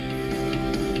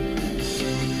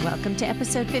Welcome to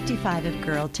episode 55 of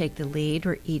Girl Take the Lead,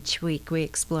 where each week we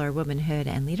explore womanhood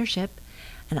and leadership.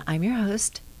 And I'm your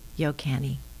host, Yo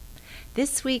Canny.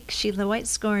 This week, Sheila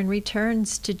Whitescorn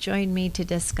returns to join me to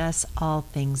discuss all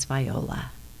things Viola.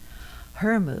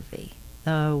 Her movie,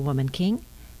 The Woman King,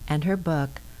 and her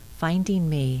book,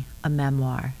 Finding Me, a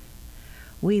Memoir.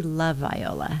 We love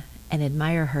Viola and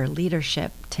admire her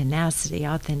leadership, tenacity,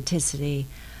 authenticity,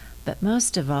 but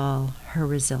most of all, her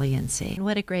resiliency. And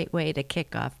what a great way to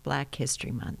kick off Black History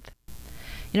Month.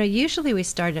 You know, usually we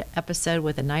start an episode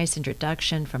with a nice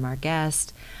introduction from our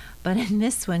guest, but in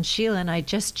this one, Sheila and I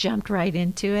just jumped right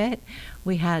into it.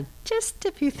 We had just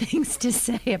a few things to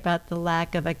say about the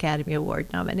lack of Academy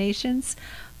Award nominations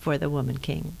for The Woman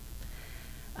King.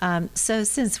 So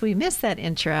since we missed that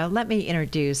intro, let me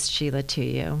introduce Sheila to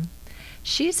you.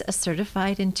 She's a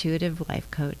certified intuitive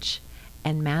life coach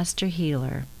and master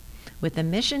healer with a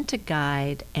mission to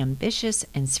guide ambitious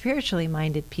and spiritually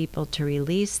minded people to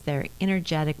release their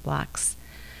energetic blocks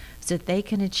so that they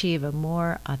can achieve a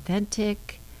more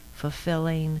authentic,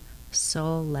 fulfilling,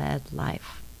 soul-led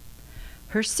life.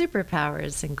 Her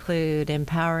superpowers include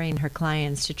empowering her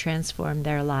clients to transform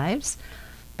their lives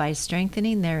by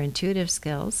strengthening their intuitive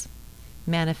skills,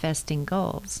 manifesting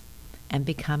goals, and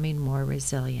becoming more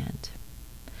resilient.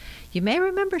 You may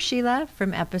remember Sheila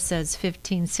from episodes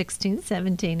 15, 16,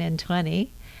 17, and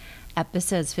 20.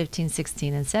 Episodes 15,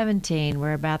 16, and 17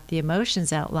 were about the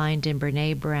emotions outlined in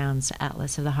Brene Brown's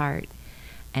Atlas of the Heart,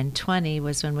 and 20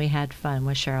 was when we had fun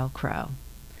with Sheryl Crow.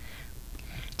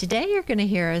 Today you're going to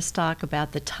hear us talk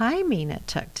about the timing it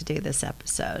took to do this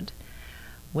episode.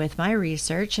 With my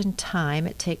research and time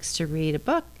it takes to read a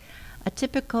book, a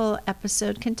typical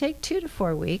episode can take 2 to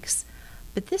 4 weeks,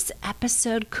 but this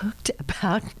episode cooked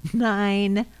about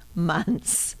 9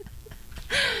 months.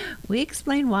 We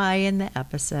explain why in the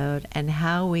episode and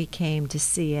how we came to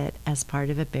see it as part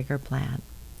of a bigger plan.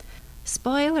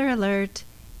 Spoiler alert,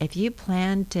 if you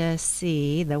plan to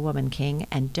see The Woman King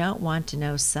and don't want to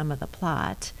know some of the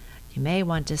plot, you may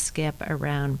want to skip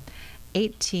around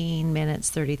 18 minutes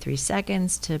 33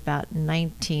 seconds to about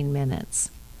 19 minutes.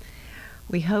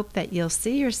 We hope that you'll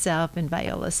see yourself in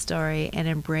Viola's story and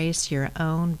embrace your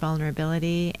own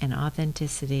vulnerability and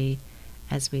authenticity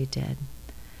as we did.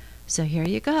 So here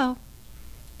you go.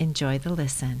 Enjoy the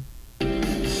listen.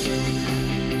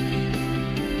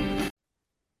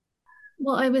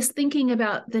 Well, I was thinking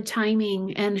about the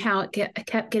timing and how it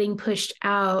kept getting pushed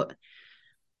out.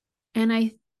 And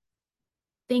I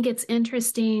think it's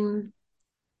interesting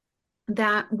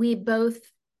that we both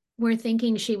were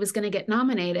thinking she was going to get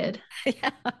nominated. Yeah.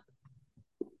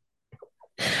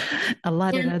 A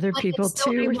lot of other people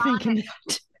too were thinking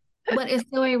that. What is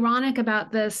so ironic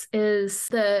about this is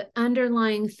the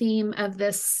underlying theme of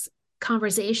this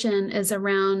conversation is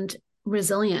around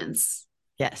resilience.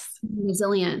 Yes.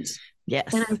 Resilient.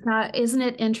 Yes. And I thought, isn't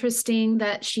it interesting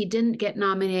that she didn't get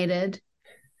nominated?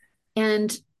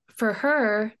 And for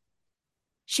her,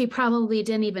 she probably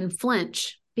didn't even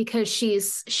flinch because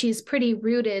she's pretty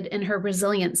rooted in her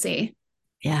resiliency.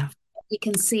 Yeah. We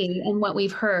can see and what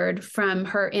we've heard from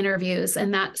her interviews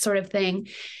and that sort of thing.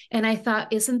 And I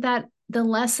thought, isn't that the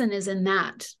lesson is in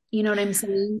that? You know what I'm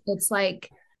saying? It's like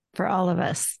for all of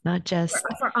us, not just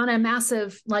for on a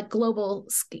massive, like global,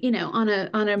 you know, on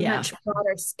a much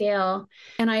broader scale.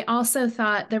 And I also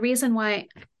thought the reason why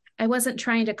I wasn't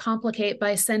trying to complicate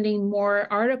by sending more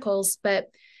articles, but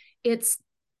it's,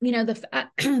 you know,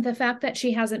 the fact that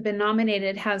she hasn't been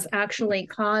nominated has actually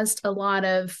caused a lot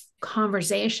of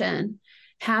conversation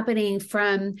happening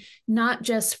from not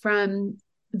just from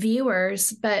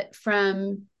viewers, but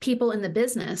from people in the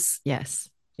business. Yes.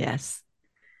 Yes.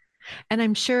 And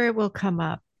I'm sure it will come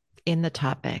up in the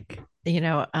topic, you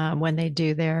know, when they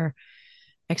do their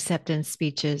acceptance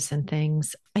speeches and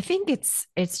things. I think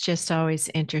it's just always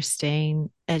interesting,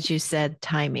 as you said,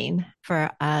 timing for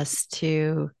us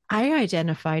to, I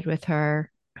identified with her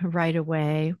right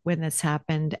away when this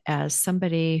happened as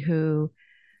somebody who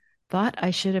thought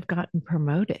I should have gotten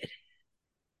promoted,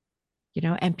 you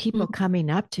know, and people coming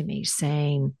up to me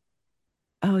saying,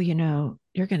 oh, you know,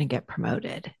 you're going to get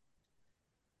promoted.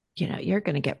 You know, you're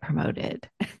going to get promoted.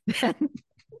 Then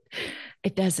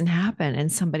it doesn't happen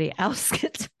and somebody else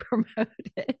gets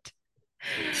promoted.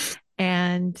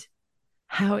 And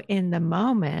how in the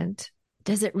moment,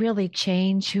 does it really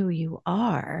change who you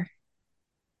are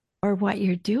or what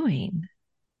you're doing?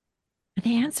 And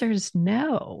the answer is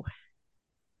no.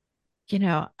 You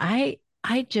know, I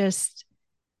just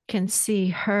can see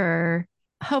her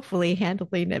hopefully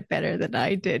handling it better than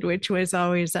I did, which was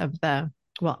always of the,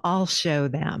 well, I'll show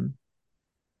them.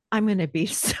 I'm going to be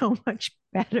so much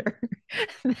better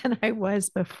than I was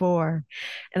before.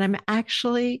 And I'm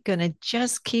actually going to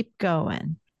just keep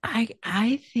going.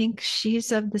 I think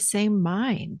she's of the same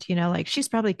mind, like she's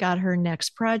probably got her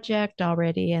next project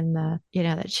already in the,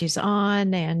 that she's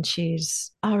on and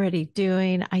she's already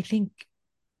doing. I think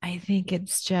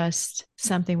it's just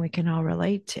something we can all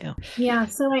relate to. Yeah,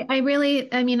 so I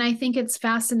really, I mean, I think it's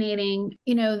fascinating,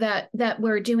 that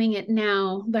we're doing it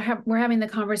now. We're having the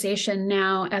conversation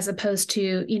now as opposed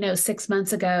to, 6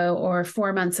 months ago or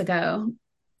 4 months ago.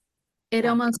 Yeah.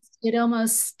 It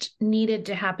almost needed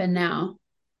to happen now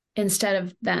instead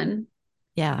of then.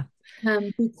 Yeah.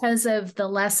 Because of the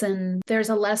lesson, there's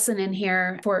a lesson in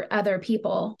here for other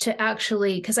people to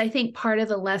actually, because I think part of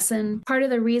the lesson, part of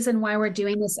the reason why we're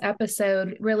doing this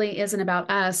episode really isn't about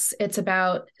us. It's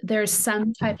about there's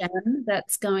some type of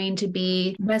that's going to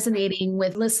be resonating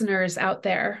with listeners out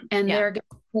there, and Yeah.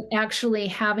 they're actually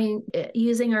having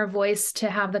using our voice to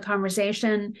have the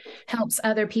conversation helps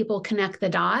other people connect the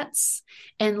dots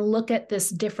and look at this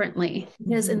differently.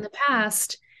 Because in the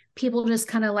past, people just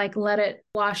kind of like let it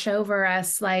wash over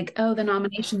us like, oh, the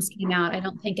nominations came out, I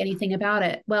don't think anything about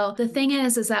it. Well, the thing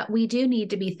is that we do need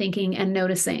to be thinking and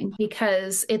noticing,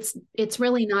 because it's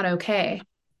really not okay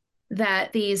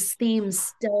that these themes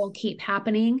still keep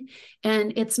happening,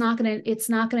 and it's not going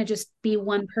to just be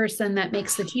one person that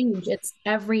makes the change. It's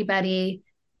everybody,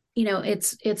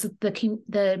 it's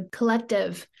the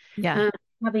collective, Yeah. um,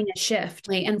 having a shift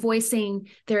and voicing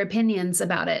their opinions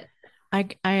about it.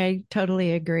 I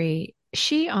totally agree.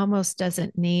 She almost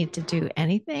doesn't need to do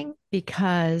anything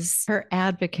because her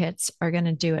advocates are going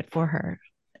to do it for her.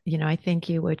 I think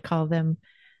you would call them,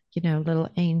 little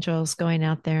angels going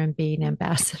out there and being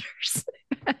ambassadors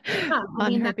Yeah, I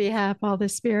on mean, her behalf. All the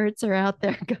spirits are out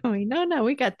there going, no, no,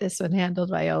 we got this one handled,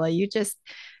 Viola. You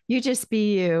just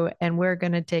be you, and we're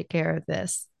going to take care of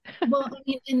this. well, I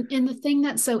mean, and the thing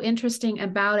that's so interesting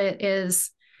about it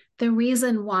is the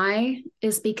reason why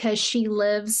is because she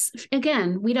lives,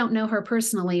 again, we don't know her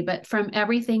personally, but from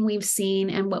everything we've seen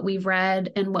and what we've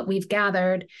read and what we've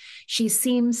gathered, she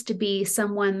seems to be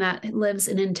someone that lives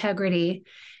in integrity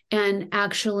and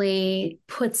actually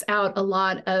puts out a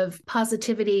lot of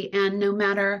positivity. And no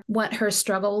matter what her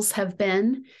struggles have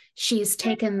been, she's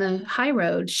taken the high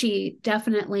road. She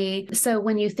definitely, so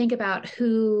when you think about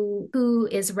who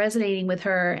is resonating with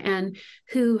her and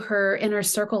who her inner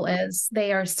circle is,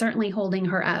 they are certainly holding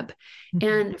her up.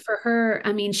 And for her,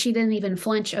 I mean, she didn't even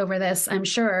flinch over this, I'm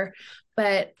sure.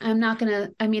 But I'm not going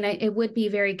to, I mean, it would be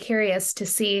very curious to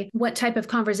see what type of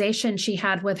conversation she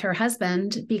had with her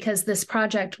husband, because this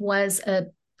project was a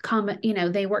common,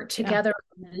 they worked Yeah. together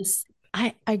on this.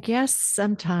 I guess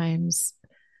sometimes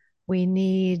we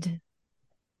need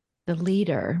the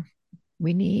leader.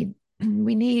 We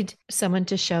need someone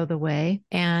to show the way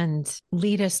and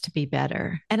lead us to be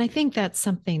better. And I think that's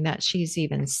something that she's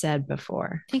even said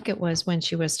before. I think it was when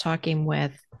she was talking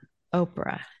with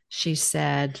Oprah. She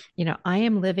said, I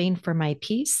am living for my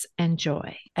peace and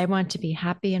joy. I want to be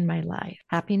happy in my life.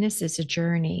 Happiness is a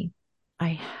journey.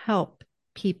 I help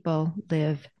people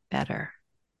live better.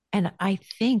 And I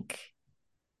think,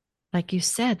 like you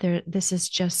said, this is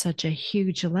just such a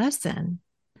huge lesson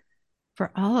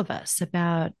for all of us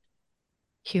about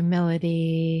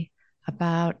humility,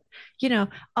 about,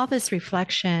 all this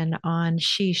reflection on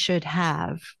she should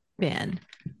have been.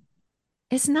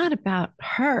 It's not about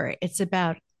her, it's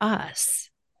about us,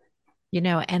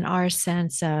 and our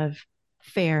sense of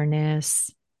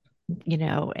fairness,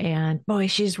 and boy,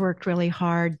 she's worked really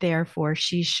hard, therefore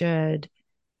she should,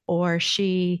 or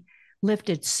she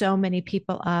lifted so many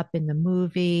people up in the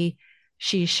movie.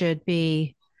 She should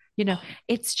be, you know,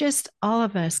 it's just all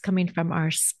of us coming from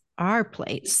our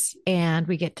place, and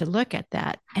we get to look at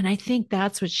that. And I think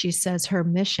that's what she says her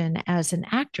mission as an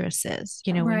actress is.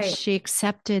 When Right. she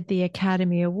accepted the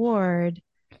Academy Award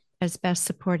as Best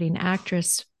Supporting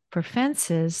Actress for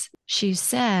Fences, she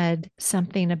said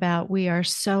something about, we are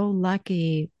so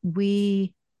lucky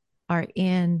we are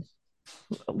in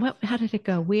how did it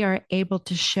go? We are able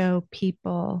to show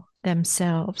people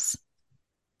themselves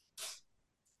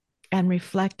and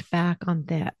reflect back on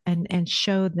that and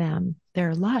show them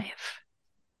their life.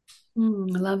 I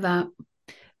love that.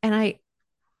 And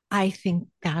I think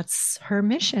that's her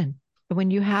mission.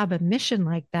 When you have a mission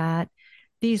like that,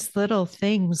 these little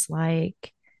things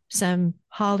like some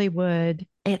Hollywood,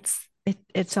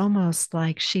 it's almost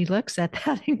like she looks at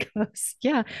that and goes,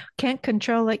 yeah, can't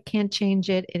control it, can't change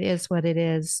it. It is what it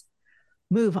is.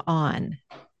 Move on.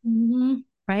 Mm-hmm.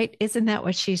 Right? Isn't that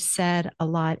what she said a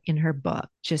lot in her book?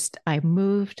 Just, I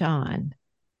moved on.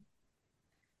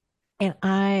 And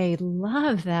I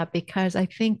love that because I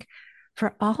think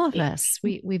for all of us,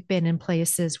 we've been in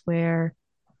places where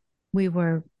we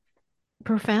were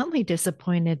profoundly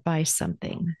disappointed by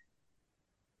something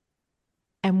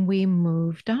and we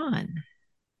moved on.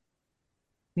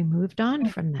 We moved on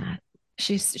from that.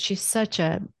 She's such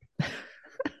a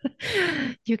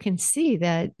you can see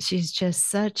that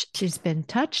she's been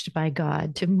touched by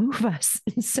God to move us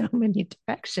in so many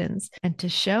directions and to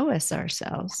show us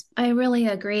ourselves. I really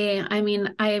agree. I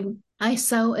mean, I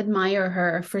so admire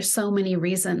her for so many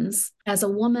reasons. As a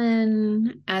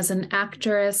woman, as an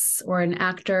actress or an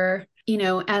actor,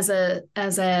 as a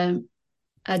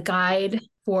guide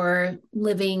for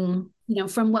living,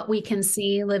 from what we can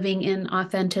see, living in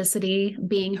authenticity,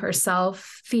 being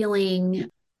herself, feeling,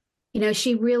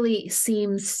 she really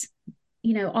seems,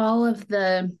 all of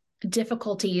the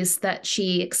difficulties that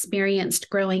she experienced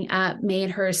growing up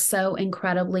made her so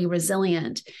incredibly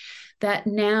resilient that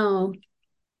now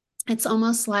it's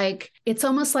almost like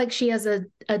she has a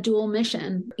dual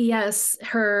mission. Yes,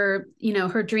 her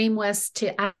dream was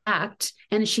to act,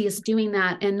 and she is doing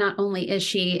that. And not only is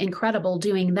she incredible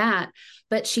doing that,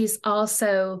 but she's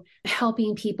also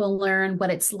helping people learn what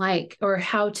it's like, or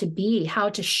how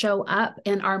to show up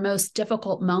in our most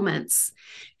difficult moments.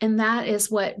 And that is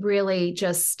what really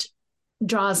just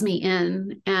draws me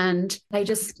in. And I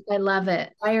love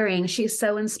it. Inspiring. She's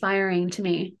so inspiring to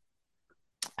me.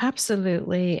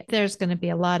 Absolutely. There's going to be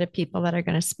a lot of people that are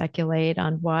going to speculate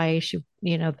on why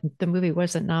the movie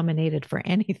wasn't nominated for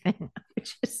anything,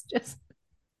 which is just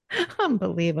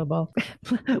unbelievable.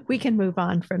 We can move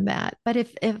on from that. But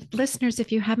if listeners,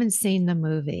 if you haven't seen the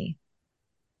movie,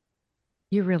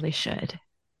 you really should.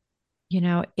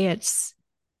 It's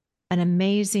an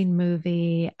amazing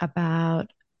movie about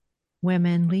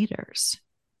women leaders.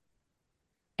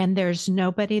 And there's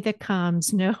nobody that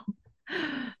comes,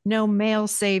 no male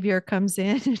savior comes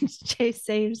in and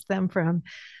saves them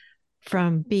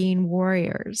from being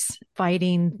warriors,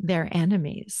 fighting their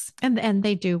enemies. And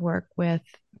they do work with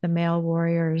the male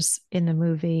warriors in the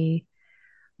movie,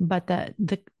 but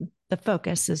the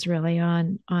focus is really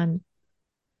on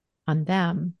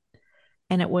them.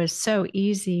 And it was so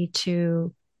easy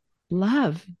to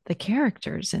love the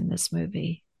characters in this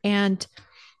movie. And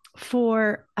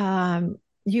for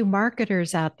you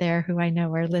marketers out there who I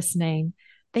know are listening,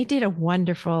 they did a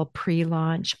wonderful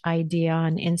pre-launch idea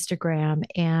on Instagram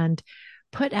and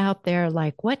put out there,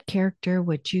 like, what character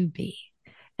would you be?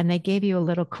 And they gave you a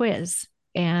little quiz.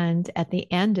 And at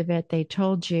the end of it, they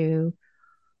told you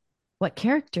what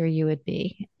character you would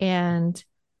be. And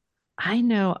I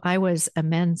know I was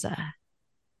Amenza.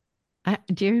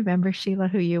 Do you remember, Sheila,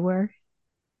 who you were?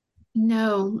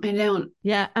 No, I don't.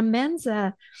 Yeah,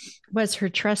 Amenza was her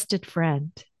trusted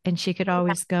friend, and she could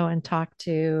always go and talk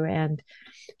to, and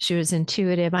she was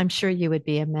intuitive. I'm sure you would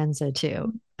be a Mensa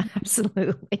too.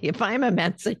 Absolutely. If I'm a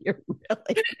Mensa, you're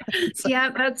really Mensa. Yeah,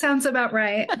 that sounds about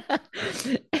right.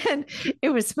 And it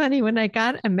was funny when I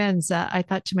got a Mensa, I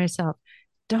thought to myself,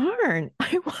 darn,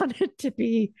 I wanted to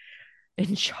be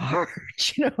in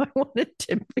charge. I wanted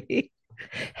to be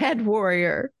head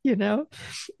warrior,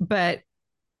 but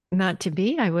not to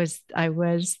be. I was,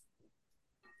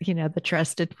 the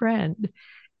trusted friend.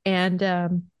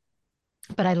 And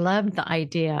but I loved the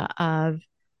idea of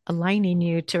aligning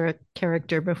you to a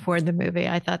character before the movie.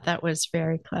 I thought that was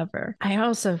very clever. I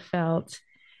also felt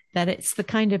that it's the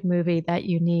kind of movie that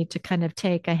you need to kind of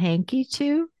take a hanky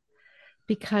to,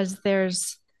 because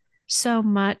there's so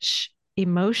much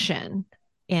emotion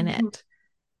in it,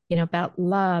 about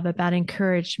love, about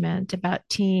encouragement, about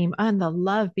team, and the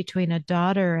love between a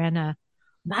daughter and a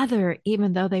mother,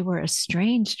 even though they were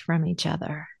estranged from each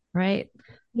other, right?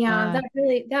 Yeah,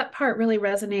 that part really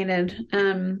resonated.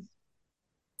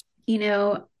 You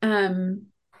know,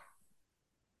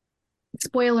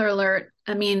 spoiler alert,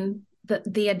 I mean,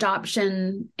 the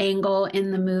adoption angle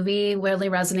in the movie really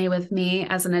resonated with me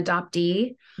as an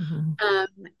adoptee.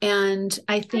 Mm-hmm. And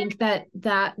I think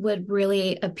that would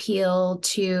really appeal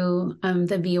to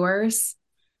the viewers,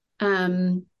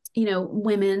 women,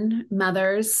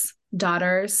 mothers,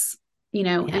 daughters,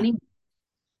 any.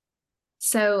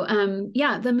 So,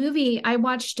 yeah, the movie, I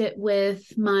watched it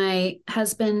with my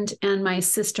husband and my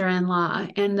sister-in-law,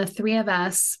 and the three of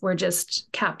us were just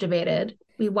captivated.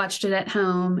 We watched it at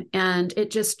home, and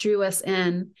it just drew us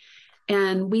in,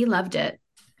 and we loved it.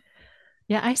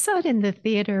 Yeah, I saw it in the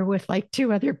theater with like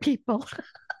two other people.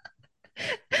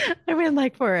 I went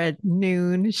like for a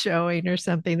noon showing or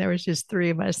something. There was just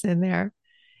three of us in there.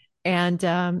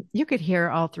 And you could hear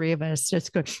all three of us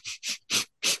just go,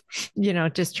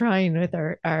 just trying with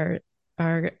our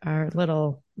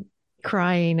little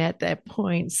crying at that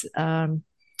points. I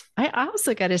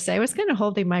also got to say, I was kind of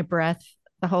holding my breath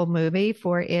the whole movie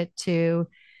for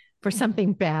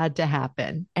something bad to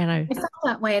happen. And I felt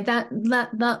that way. That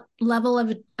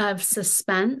level of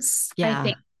suspense, I yeah,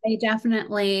 think they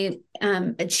definitely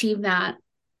achieve that.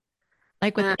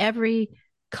 like with Uh, every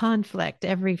conflict,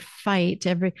 every fight,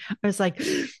 I was like,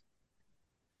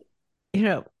 you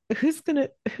know, who's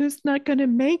not gonna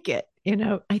make it?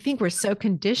 I think we're so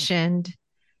conditioned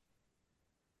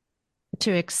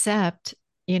to accept,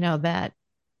 that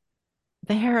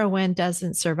the heroine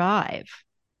doesn't survive.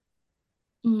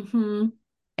 mhm.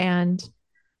 And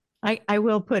I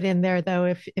will put in there though,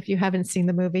 if you haven't seen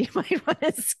the movie, you might want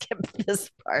to skip this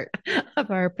part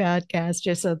of our podcast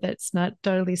just so that's not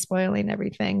totally spoiling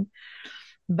everything.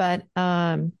 But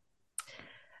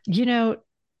you know,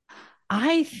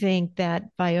 I think that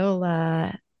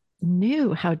Viola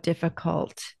knew how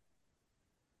difficult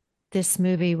this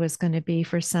movie was going to be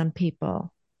for some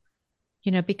people,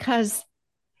 because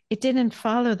it didn't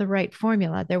follow the right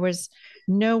formula. There was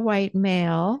no white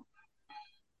male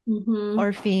Mhm.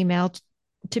 or female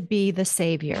to be the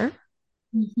savior.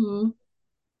 Mhm.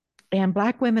 And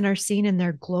Black women are seen in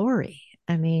their glory.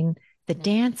 I mean, the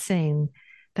dancing,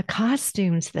 the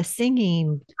costumes, the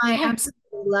singing. I Yeah,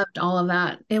 absolutely loved all of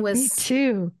that. It me was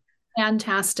too.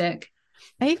 fantastic.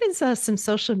 I even saw some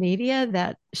social media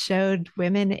that showed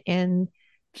women in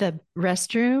the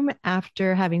restroom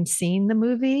after having seen the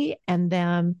movie and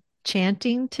them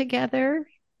chanting together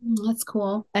That's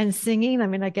cool. and singing. I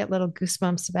mean, I get little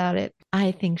goosebumps about it.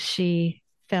 I think she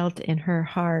felt in her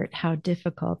heart how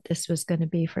difficult this was going to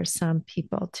be for some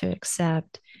people to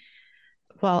accept,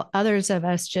 while others of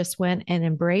us just went and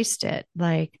embraced it.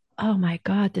 Like, oh my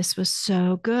God, this was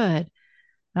so good.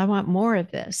 I want more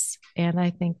of this. And I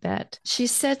think that she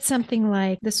said something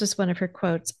like, this was one of her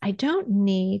quotes: I don't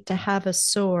need to have a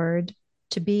sword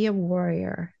to be a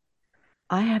warrior.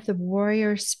 I have the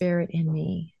warrior spirit in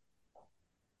me.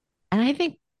 And I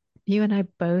think you and I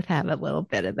both have a little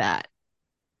bit of that.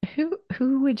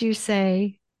 Who would you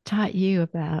say taught you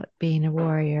about being a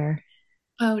warrior?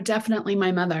 Oh, definitely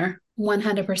my mother,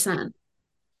 100%.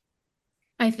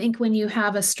 I think when you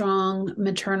have a strong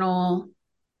maternal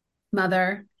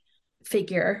mother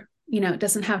figure, it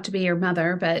doesn't have to be your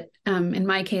mother, but in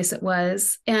my case, it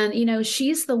was. And,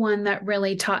 she's the one that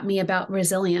really taught me about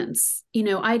resilience.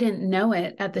 I didn't know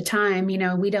it at the time. We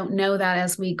don't know that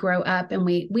as we grow up, and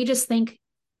we just think,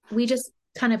 we just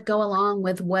kind of go along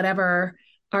with whatever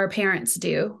our parents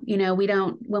do. We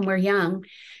don't when we're young.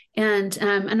 And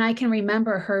I can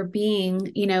remember her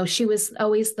being, she was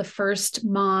always the first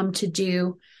mom to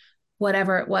do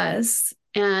whatever it was.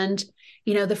 And,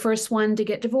 the first one to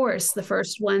get divorced, the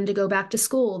first one to go back to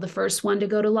school, the first one to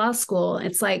go to law school.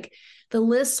 It's like the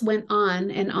list went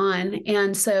on and on.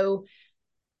 And so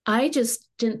I just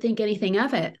didn't think anything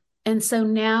of it. And so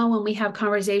now when we have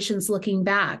conversations looking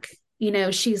back,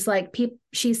 she's like,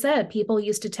 she said, people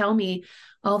used to tell me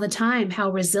all the time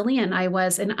how resilient I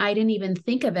was. And I didn't even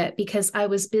think of it because I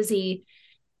was busy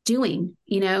doing,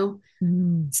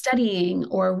 Mm. studying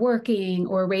or working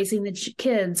or raising the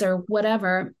kids or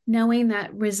whatever, knowing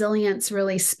that resilience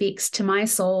really speaks to my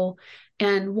soul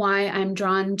and why I'm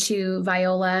drawn to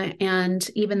Viola and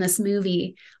even this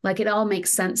movie. Like it all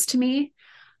makes sense to me.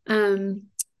 Um,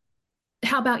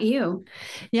 how about you?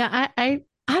 Yeah, I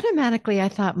automatically I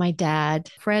thought my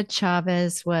dad, Fred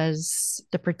Chavez, was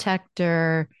the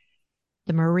protector,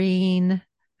 the Marine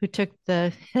who took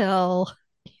the hill.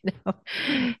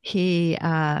 He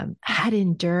had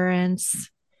endurance,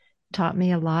 taught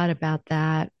me a lot about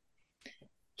that.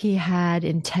 He had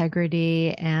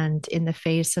integrity, and in the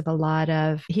face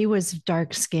of he was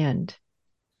dark skinned.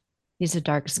 He's a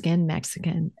dark skinned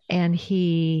Mexican, and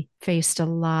he faced a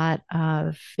lot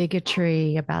of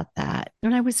bigotry about that.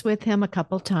 And I was with him a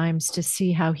couple times to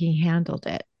see how he handled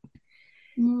it.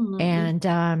 Mm-hmm.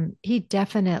 And he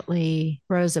definitely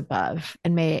rose above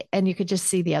and you could just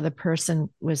see the other person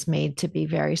was made to be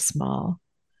very small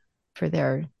for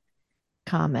their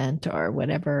comment or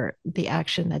whatever the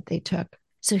action that they took.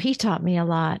 So he taught me a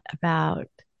lot about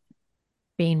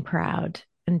being proud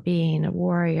and being a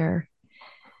warrior.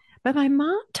 But my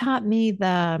mom taught me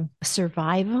the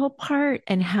survival part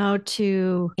and how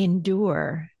to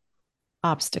endure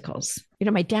obstacles.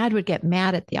 My dad would get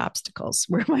mad at the obstacles,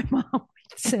 where my mom would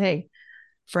say,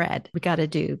 Fred, we got to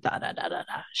do da da da da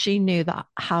da. She knew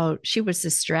how she was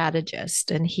a strategist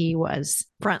and he was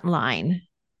frontline.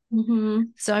 Mm-hmm.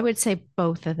 So I would say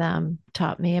both of them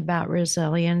taught me about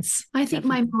resilience. I think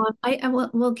my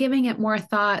mom, well, giving it more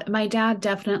thought, my dad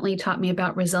definitely taught me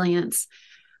about resilience.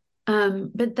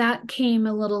 But that came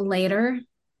a little later,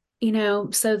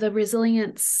 so the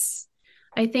resilience,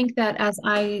 I think that as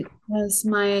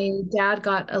my dad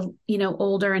got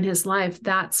older in his life,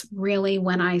 that's really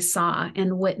when I saw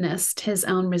and witnessed his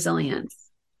own resilience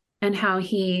and how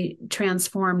he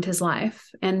transformed his life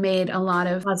and made a lot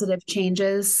of positive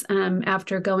changes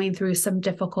after going through some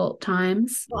difficult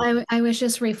times. Well, I was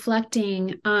just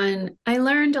reflecting on, I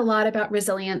learned a lot about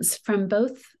resilience from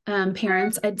both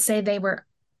parents. I'd say they were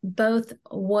both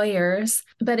warriors,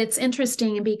 but it's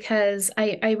interesting because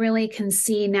I really can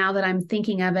see now that I'm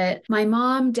thinking of it. My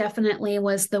mom definitely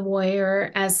was the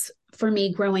warrior as for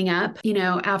me growing up,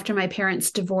 after my parents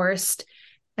divorced.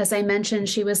 As I mentioned,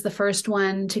 she was the first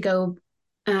one to go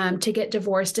to get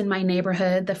divorced in my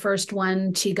neighborhood, the first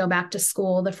one to go back to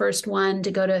school, the first one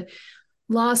to go to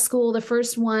law school, the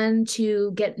first one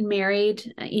to get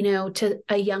married, to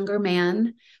a younger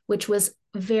man, which was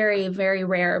very, very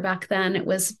rare back then. It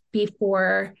was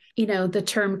before, the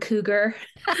term cougar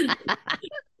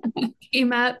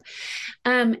came up.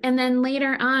 And then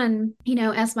later on,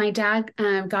 as my dad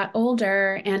got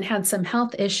older and had some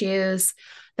health issues,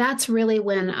 that's really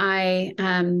when I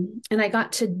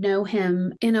got to know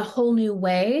him in a whole new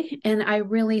way. And I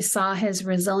really saw his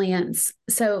resilience.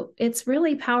 So it's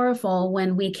really powerful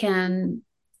when we can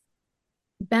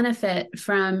benefit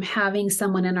from having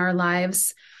someone in our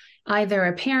lives, either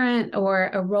a parent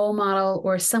or a role model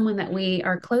or someone that we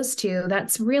are close to.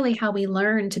 That's really how we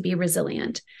learn to be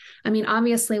resilient. I mean,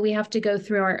 obviously, we have to go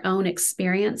through our own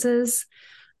experiences.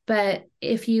 But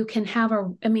if you can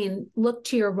look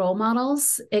to your role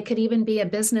models, it could even be a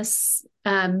business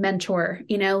mentor,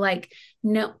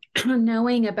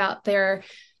 knowing about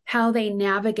how they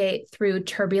navigate through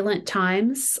turbulent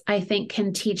times, I think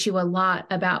can teach you a lot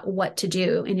about what to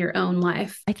do in your own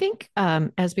life. I think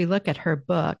as we look at her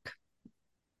book,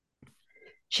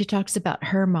 she talks about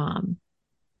her mom,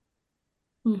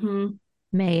 Mm-hmm.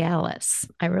 May Ellis.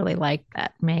 I really like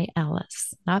that. May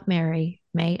Ellis, not Mary,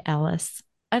 May Ellis.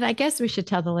 And I guess we should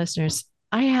tell the listeners,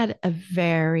 I had a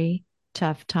very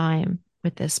tough time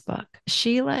with this book.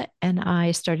 Sheila and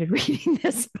I started reading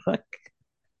this book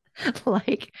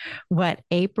like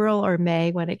April or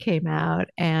May when it came out.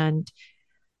 And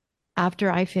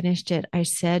after I finished it, I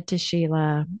said to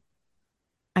Sheila,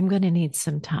 I'm going to need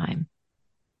some time.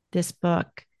 This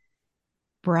book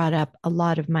brought up a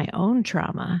lot of my own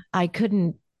trauma. I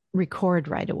couldn't record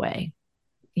right away,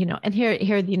 and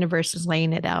here the universe is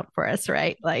laying it out for us,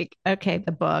 right? Like, okay,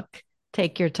 the book,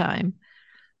 take your time.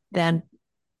 Then,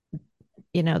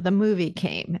 the movie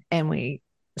came and we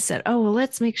said, oh, well,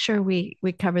 let's make sure we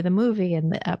cover the movie in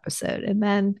the episode. And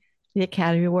then the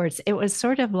Academy Awards. It was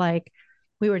sort of like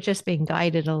we were just being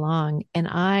guided along. And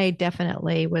I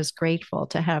definitely was grateful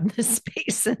to have the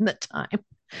space and the time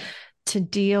to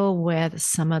deal with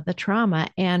some of the trauma,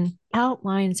 and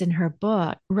outlines in her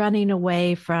book running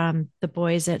away from the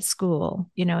boys at school.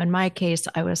 In my case,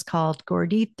 I was called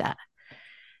gordita,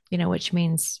 which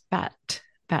means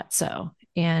fatso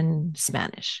in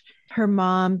Spanish. Her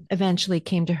mom eventually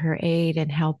came to her aid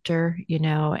and helped her,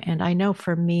 and I know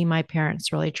for me, my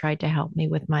parents really tried to help me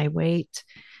with my weight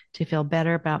to feel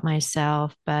better about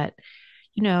myself. But,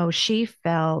 she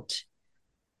felt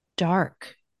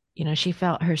dark. She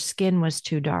felt her skin was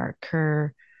too dark.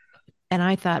 And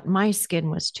I thought my skin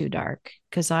was too dark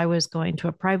because I was going to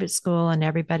a private school and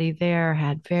everybody there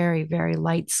had very, very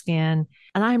light skin.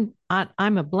 And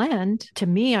I'm a blend. To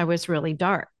me, I was really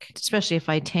dark, especially if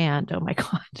I tanned. Oh my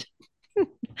God.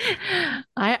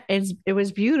 It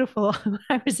was beautiful when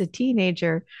I was a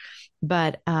teenager,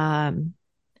 but I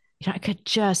could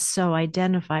just so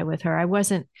identify with her.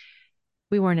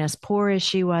 We weren't as poor as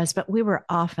she was, but we were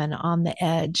often on the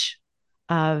edge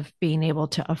of being able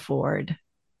to afford,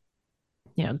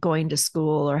 going to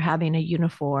school or having a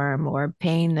uniform or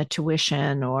paying the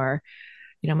tuition. Or,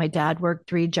 my dad worked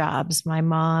 3 jobs. My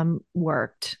mom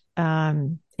worked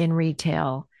in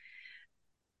retail.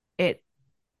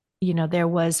 There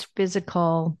was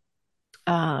physical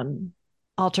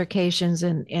altercations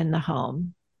in the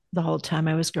home the whole time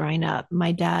I was growing up.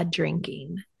 My dad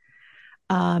drinking.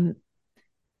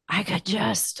 I could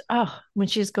just, when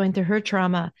she was going through her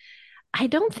trauma, I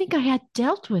don't think I had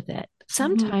dealt with it.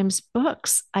 Sometimes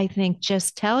books, I think,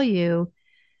 just tell you,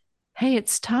 hey,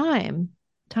 it's time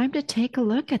to take a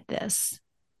look at this,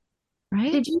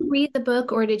 right? Did you read the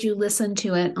book or did you listen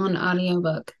to it on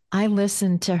audiobook? I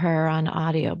listened to her on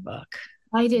audiobook.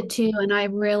 I did too, and I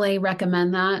really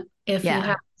recommend that if you Yeah.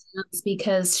 have a chance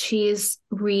because she's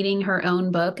reading her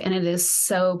own book and it is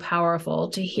so powerful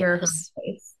to hear her Yes.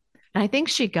 voice. And I think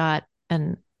she got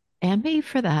an Emmy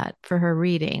for that, for her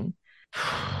reading.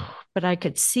 But I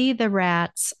could see the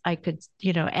rats. I could,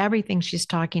 everything she's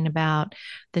talking about,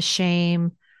 the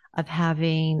shame.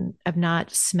 of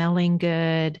not smelling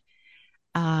good,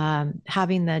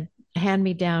 having the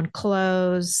hand-me-down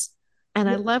clothes. And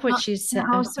I love what she And said.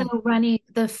 also running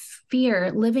the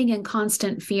fear, living in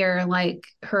constant fear, like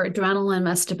her adrenaline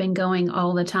must have been going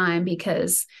all the time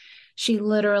because she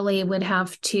literally would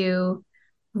have to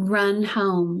run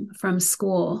home from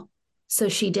school so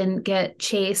she didn't get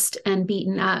chased and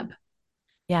beaten up.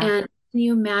 Yeah. And can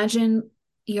you imagine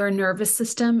your nervous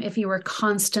system if you were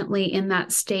constantly in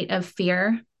that state of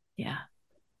fear? Yeah.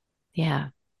 Yeah.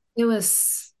 It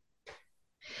was,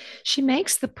 She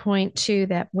makes the point too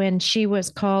that when she was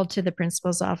called to the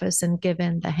principal's office and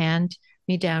given the hand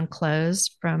me down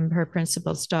clothes from her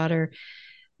principal's daughter,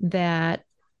 that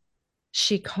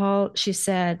she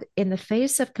said, in the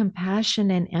face of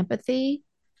compassion and empathy,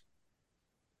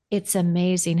 it's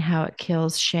amazing how it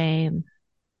kills shame.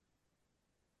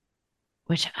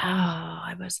 Which,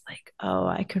 I was like,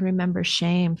 I can remember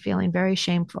shame, feeling very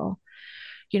shameful.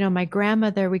 My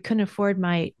grandmother, we couldn't afford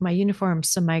my uniforms,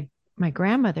 so my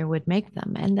grandmother would make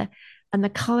them, and the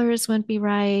colors wouldn't be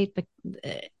right,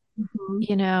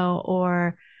 mhm,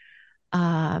 or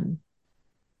um,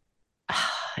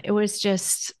 it was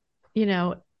just, you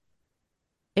know,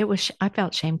 I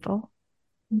felt shameful.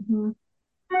 mhm,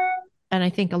 And I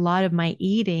think a lot of my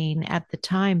eating at the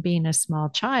time, being a small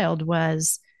child,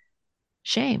 was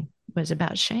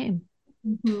about shame.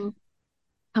 mhm.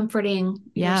 Comforting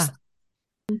Yeah. yourself.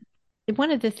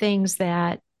 One of the things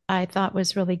that I thought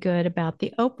was really good about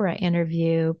the Oprah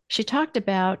interview, she talked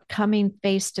about coming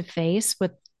face to face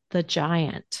with the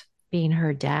giant being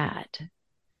her dad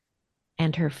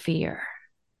and her fear.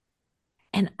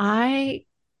 And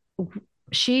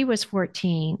she was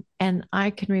 14, and I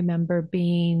can remember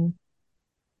being,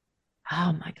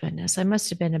 oh my goodness, I must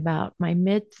have been about my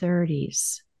mid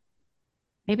 30s,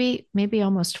 maybe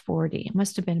almost 40. It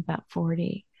must have been about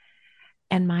 40.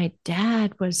 And my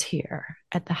dad was here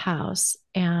at the house,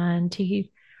 and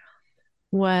he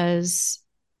was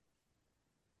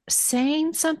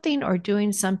saying something or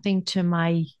doing something to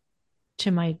my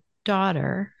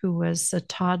daughter, who was a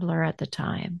toddler at the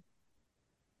time.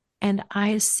 And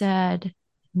I said,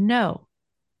 no.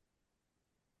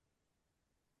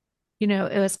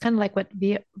 It was kind of like what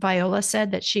Viola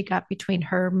said, that she got between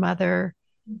her mother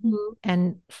Mhm.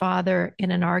 and father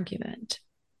in an argument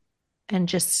and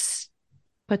just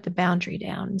put the boundary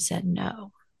down and said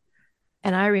no.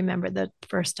 And I remember the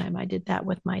first time I did that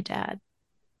with my dad,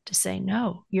 to say,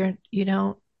 no, you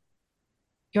don't,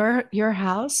 your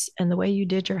house and the way you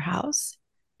did your house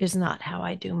is not how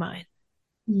I do mine.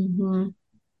 Mhm.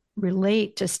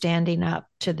 Relate to standing up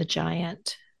to the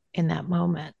giant in that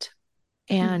moment.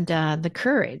 And the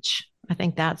courage. I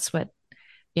think that's what,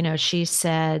 she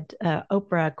said.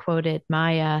 Oprah quoted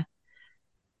Maya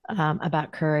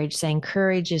about courage, saying,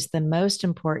 courage is the most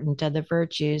important of the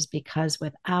virtues because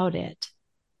without it,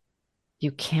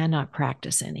 you cannot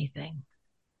practice anything.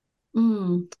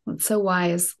 That's so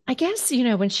wise. I guess,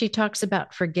 when she talks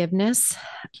about forgiveness,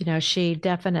 she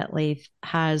definitely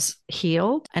has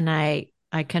healed. And I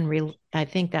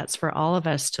think that's for all of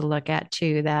us to look at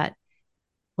too, that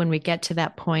when we get to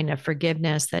that point of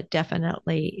forgiveness, that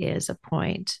definitely is a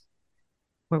point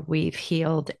where we've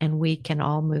healed and we can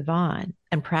all move on,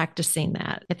 and practicing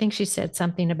that. I think she said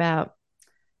something about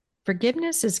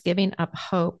forgiveness is giving up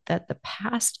hope that the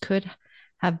past could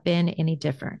have been any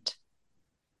different.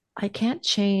 I can't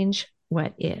change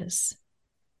what is.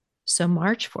 So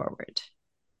march forward.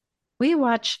 We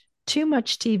watch too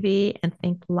much TV and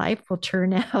think life will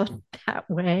turn out that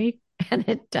way, and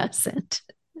it doesn't.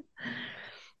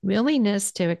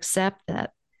 Willingness to accept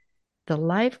that the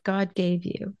life God gave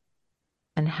you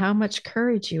and how much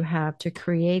courage you have to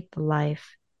create the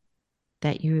life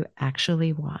that you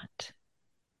actually want.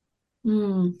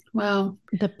 Wow.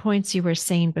 The points you were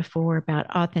saying before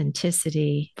about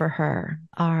authenticity for her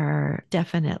are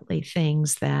definitely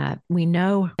things that we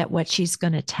know that what she's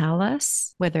going to tell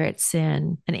us, whether it's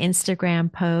in an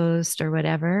Instagram post or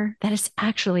whatever, that it's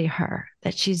actually her,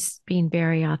 that she's being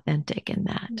very authentic in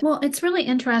that. Well, it's really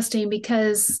interesting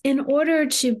because in order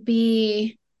to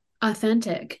be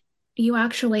authentic, you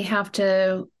actually have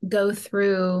to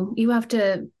you have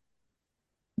to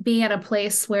be at a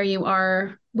place where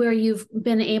you've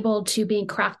been able to be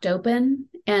cracked open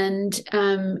and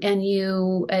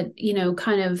you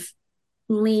kind of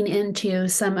lean into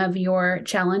some of your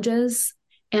challenges.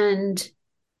 And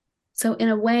so in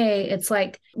a way, it's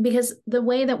like, because the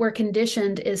way that we're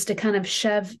conditioned is to kind of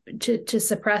to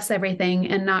suppress everything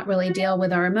and not really deal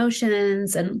with our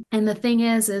emotions. And the thing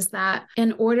is that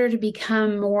in order to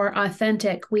become more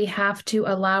authentic, we have to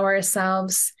allow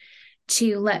ourselves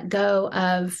to let go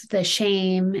of the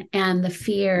shame and the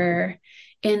fear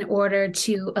in order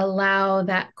to allow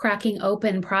that cracking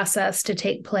open process to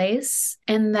take place.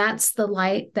 And that's the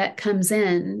light that comes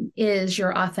in, is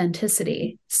your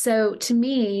authenticity. So to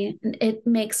me, it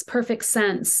makes perfect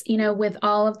sense, with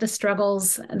all of the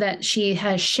struggles that she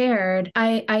has shared.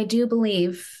 I do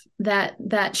believe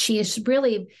that she is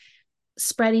really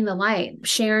spreading the light,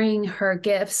 sharing her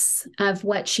gifts of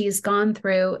what she's gone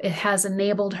through. It has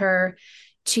enabled her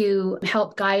to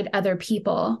help guide other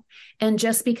people. And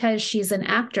just because she's an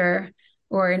actor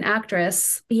or an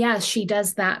actress, yes, she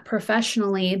does that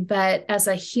professionally, but as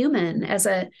a human,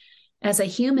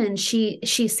 she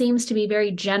seems to be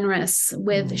very generous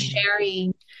with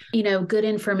sharing, good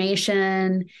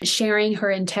information, sharing her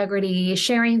integrity,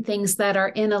 sharing things that are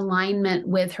in alignment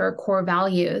with her core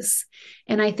values.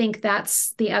 And I think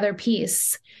that's the other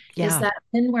piece, is that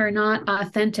when we're not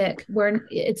authentic,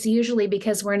 it's usually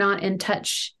because we're not in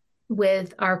touch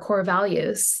with our core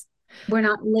values. We're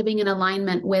not living in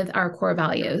alignment with our core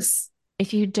values.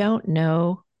 If you don't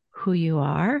know who you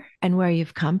are and where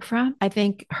you've come from, I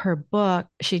think her book,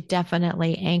 she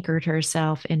definitely anchored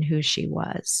herself in who she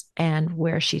was and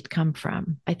where she'd come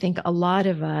from. I think a lot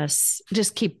of us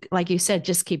just keep, like you said,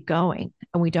 just keep going,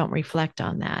 and we don't reflect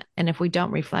on that. And if we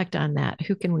don't reflect on that,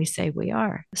 who can we say we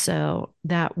are? So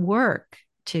that work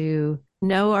to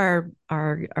know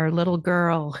our little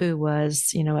girl who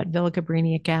was, at Villa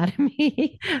Cabrini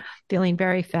Academy, feeling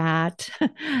very fat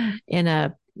in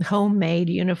a homemade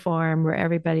uniform where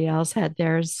everybody else had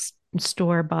theirs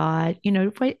store bought.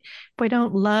 If we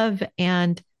don't love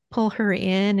and pull her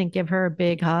in and give her a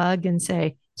big hug and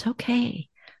say, it's okay,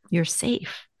 you're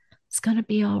safe, it's going to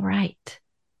be all right.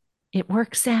 It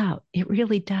works out. It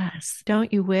really does.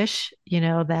 Don't you wish,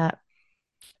 that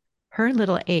her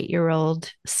little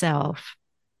 8-year-old self,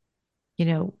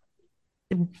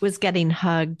 was getting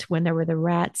hugged when there were the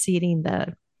rats eating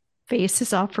the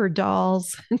faces off her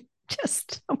dolls?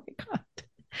 Just, oh my God.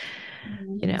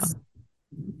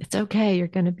 It's okay. You're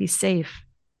going to be safe.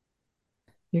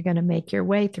 You're going to make your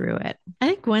way through it. I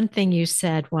think one thing you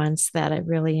said once that I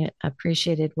really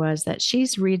appreciated was that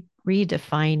she's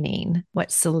redefining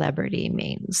what celebrity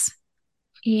means.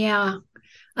 Yeah,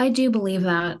 I do believe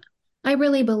that. I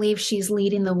really believe she's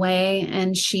leading the way,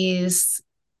 and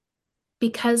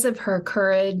because of her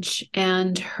courage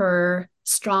and her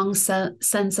strong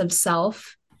sense of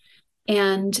self,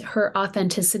 and her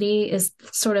authenticity is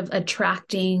sort of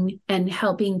attracting and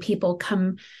helping people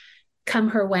come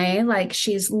her way. Like,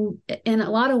 she's, in a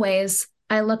lot of ways,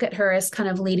 I look at her as kind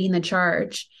of leading the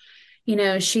charge.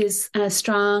 She's a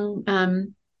strong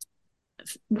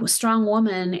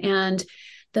woman, and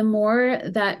the more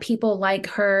that people like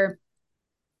her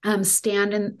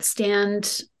stand in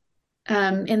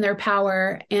their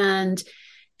power and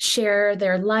share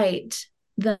their light,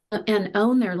 and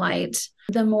own their light,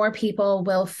 the more people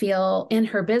will feel in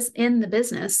the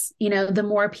business. The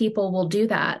more people will do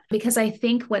that, because I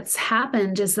think what's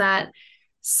happened is that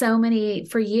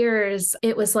for years,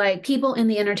 it was like people in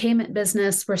the entertainment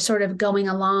business were sort of going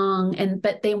along,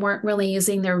 but they weren't really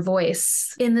using their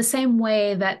voice in the same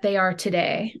way that they are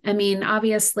today. I mean,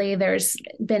 obviously there's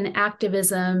been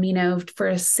activism,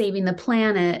 for saving the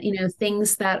planet,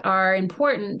 things that are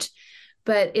important,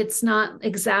 but it's not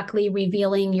exactly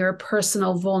revealing your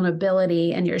personal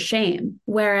vulnerability and your shame.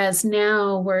 Whereas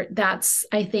now that's,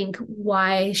 I think,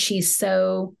 why she's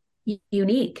so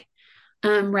unique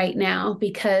right now,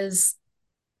 because,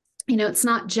 it's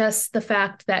not just the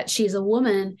fact that she's a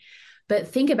woman, but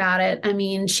think about it. I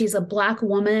mean, she's a Black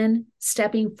woman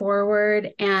stepping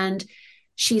forward, and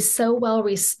she's so well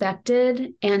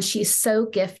respected, and she's so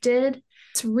gifted.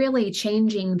 It's really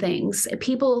changing things.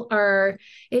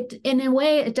 In a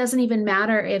way, it doesn't even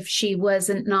matter if she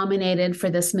wasn't nominated for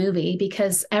this movie,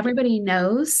 because everybody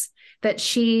knows that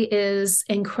she is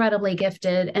incredibly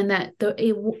gifted, and that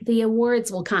the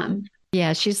awards will come.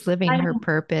 Yeah, she's living her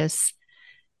purpose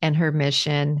and her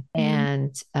mission.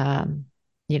 And,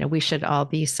 we should all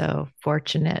be so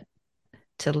fortunate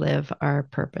to live our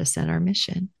purpose and our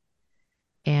mission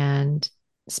and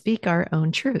speak our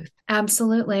own truth.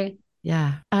 Absolutely.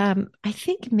 Yeah. I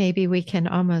think maybe we can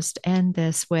almost end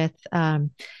this with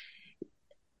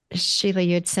Sheila,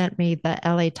 you'd sent me the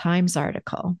LA Times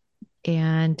article,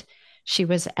 and she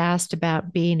was asked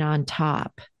about being on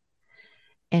top.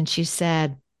 And she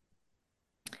said,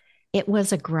 it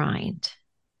was a grind.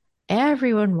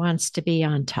 Everyone wants to be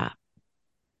on top.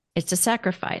 It's a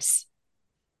sacrifice.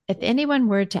 If anyone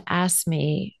were to ask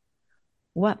me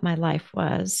what my life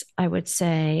was, I would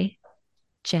say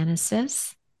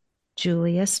Genesis,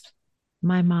 Julius,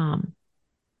 my mom.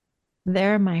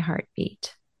 They're my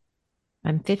heartbeat.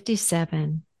 I'm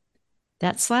 57.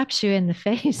 That slaps you in the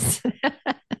face.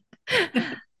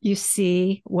 You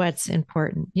see what's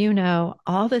important. You know,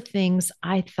 all the things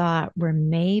I thought were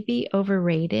maybe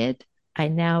overrated, I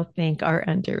now think are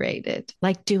underrated.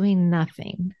 Like doing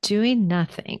nothing. Doing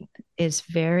nothing is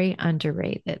very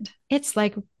underrated. It's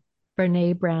like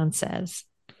Brene Brown says,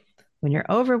 when you're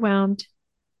overwhelmed,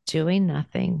 doing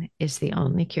nothing is the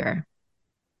only cure.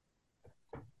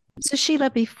 So,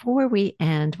 Sheila, before we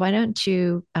end, why don't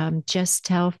you just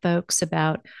tell folks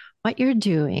about what you're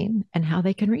doing and how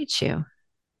they can reach you?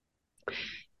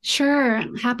 Sure,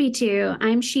 happy to.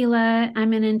 I'm Sheila.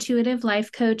 I'm an intuitive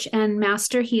life coach and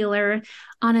master healer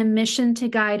on a mission to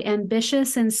guide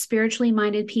ambitious and spiritually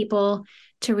minded people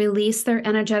to release their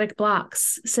energetic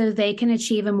blocks so they can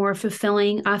achieve a more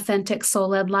fulfilling, authentic, soul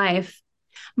led life.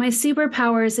 My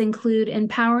superpowers include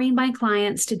empowering my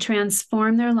clients to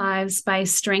transform their lives by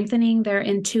strengthening their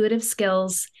intuitive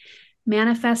skills,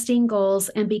 manifesting goals,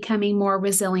 and becoming more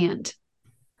resilient.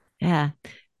 Yeah,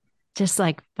 just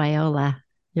like Viola,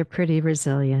 you're pretty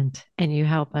resilient and you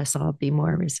help us all be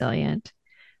more resilient.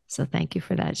 So thank you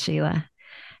for that, Sheila.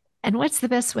 And what's the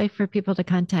best way for people to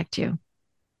contact you?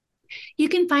 You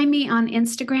can find me on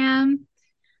Instagram.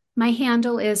 My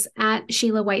handle is at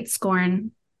Sheila White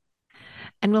Scorn.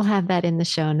 And we'll have that in the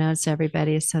show notes,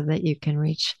 everybody, so that you can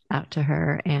reach out to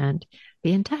her and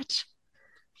be in touch.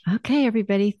 Okay,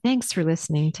 everybody, thanks for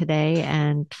listening today,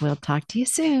 and we'll talk to you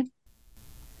soon.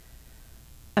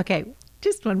 Okay,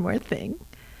 just one more thing.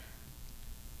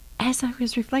 As I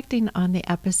was reflecting on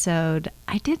the episode,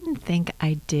 I didn't think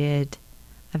I did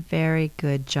a very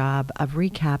good job of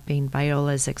recapping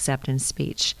Viola's acceptance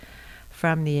speech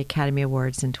from the Academy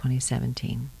Awards in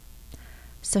 2017.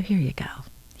 So here you go.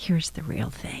 Here's the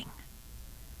real thing.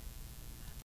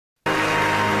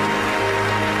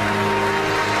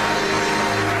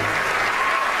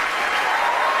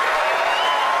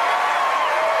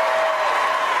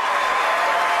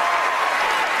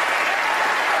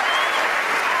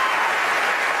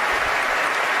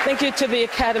 Thank you to the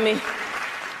Academy.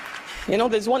 You know,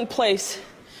 there's one place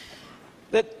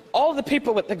that all the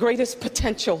people with the greatest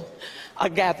potential are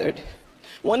gathered.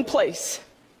 One place,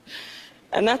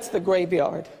 and that's the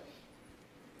graveyard.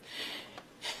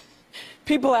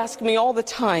 People ask me all the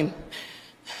time,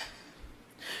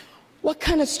 what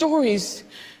kind of stories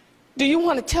do you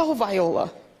want to tell,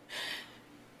 Viola?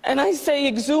 And I say,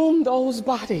 exhume those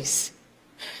bodies.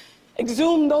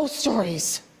 Exhume those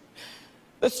stories.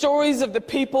 The stories of the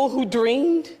people who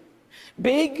dreamed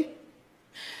big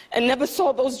and never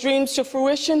saw those dreams to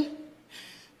fruition.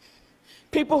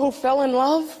 People who fell in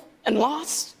love and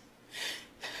lost.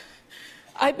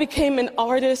 I became an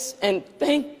artist, and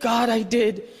thank God I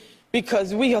did,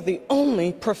 because we are the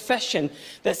only profession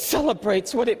that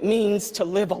celebrates what it means to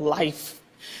live a life.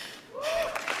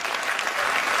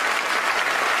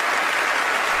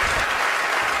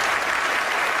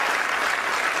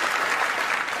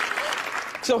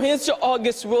 So here's to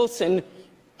August Wilson,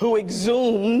 who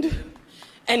exhumed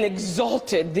and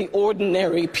exalted the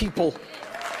ordinary people.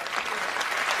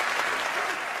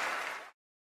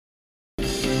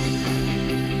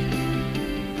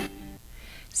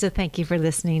 So thank you for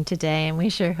listening today, and we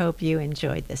sure hope you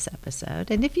enjoyed this episode.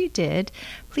 And if you did,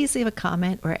 please leave a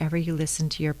comment wherever you listen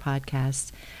to your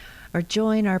podcasts, or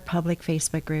join our public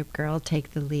Facebook group, Girl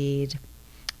Take the Lead,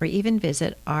 or even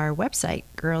visit our website,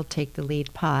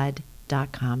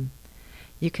 girltaketheleadpod.com.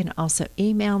 You can also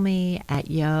email me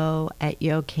at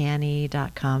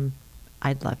yo@yocanny.com.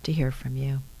 I'd love to hear from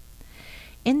you.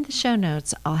 In the show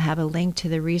notes, I'll have a link to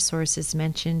the resources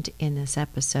mentioned in this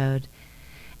episode.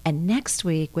 And next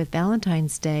week, with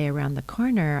Valentine's Day around the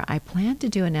corner, I plan to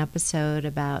do an episode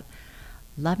about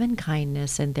love and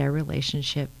kindness and their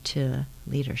relationship to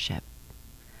leadership.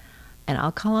 And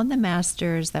I'll call on the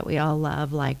masters that we all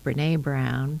love, like Brene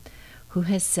Brown, who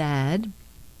has said,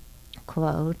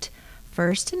 quote,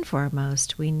 "First and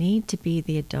foremost, we need to be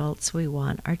the adults we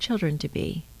want our children to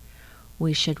be.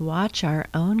 We should watch our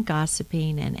own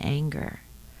gossiping and anger.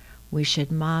 We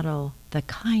should model the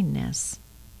kindness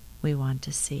we want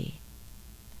to see."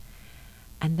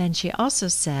 And then she also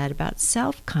said about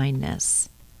self-kindness,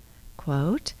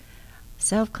 quote,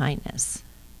 "Self-kindness,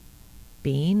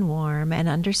 being warm and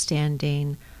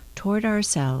understanding toward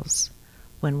ourselves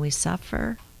when we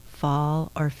suffer,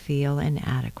 fall, or feel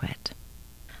inadequate."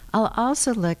 I'll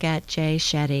also look at Jay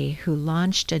Shetty, who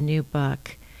launched a new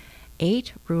book,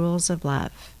 8 Rules of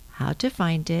Love, How to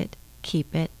Find It,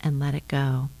 Keep It, and Let It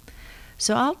Go.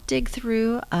 So I'll dig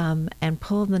through and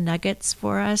pull the nuggets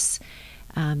for us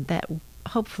that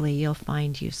hopefully you'll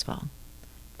find useful.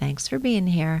 Thanks for being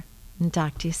here, and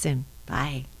talk to you soon.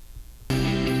 Bye.